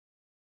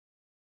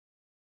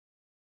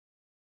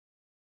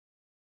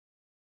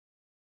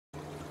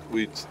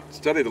we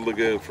studied the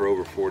lagoon for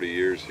over 40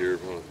 years here,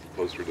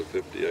 closer to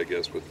 50, I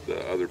guess, with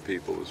other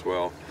people as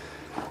well.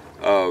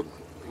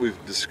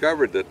 We've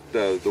discovered that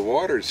the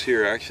waters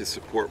here actually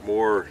support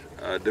more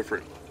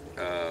different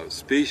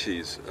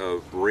species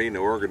of marine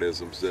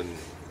organisms than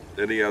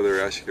any other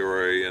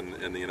estuary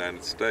in the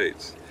United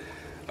States.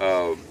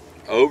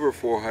 Over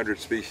 400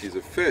 species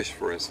of fish,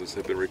 for instance,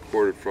 have been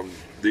recorded from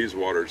these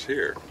waters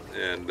here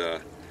and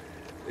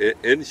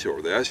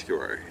inshore, the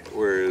estuary.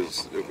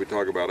 Whereas if we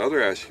talk about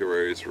other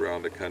estuaries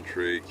around the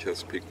country,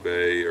 Chesapeake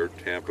Bay or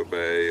Tampa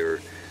Bay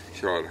or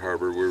Charlotte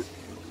Harbor, we're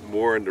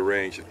more in the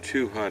range of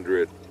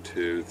 200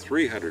 to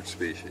 300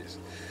 species.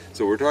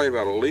 So we're talking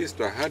about at least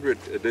 100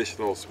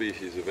 additional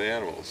species of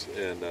animals,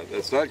 and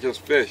that's not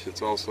just fish,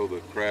 it's also the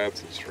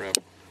crabs and shrimp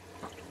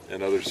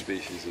and other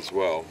species as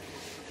well.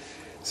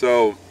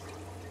 So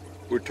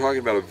we're talking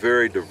about a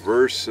very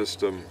diverse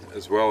system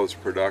as well as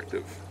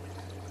productive.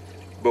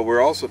 But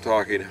we're also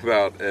talking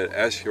about an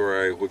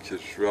estuary which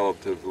is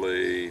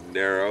relatively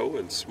narrow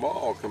and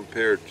small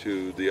compared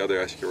to the other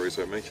estuaries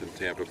I mentioned,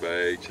 Tampa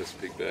Bay,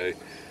 Chesapeake Bay.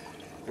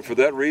 And for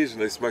that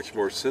reason, it's much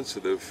more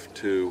sensitive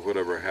to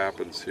whatever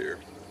happens here.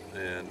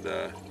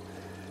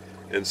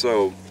 And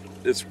so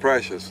it's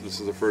precious. This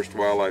is the first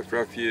wildlife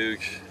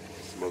refuge.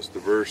 It's the most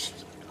diverse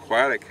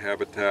aquatic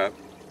habitat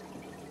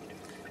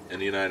in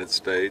the United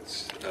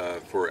States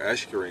for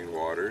estuarine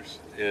waters.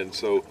 And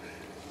so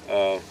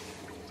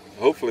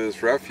hopefully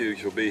this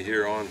refuge will be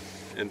here on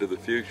into the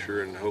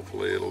future, and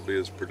hopefully it'll be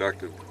as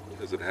productive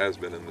as it has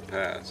been in the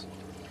past.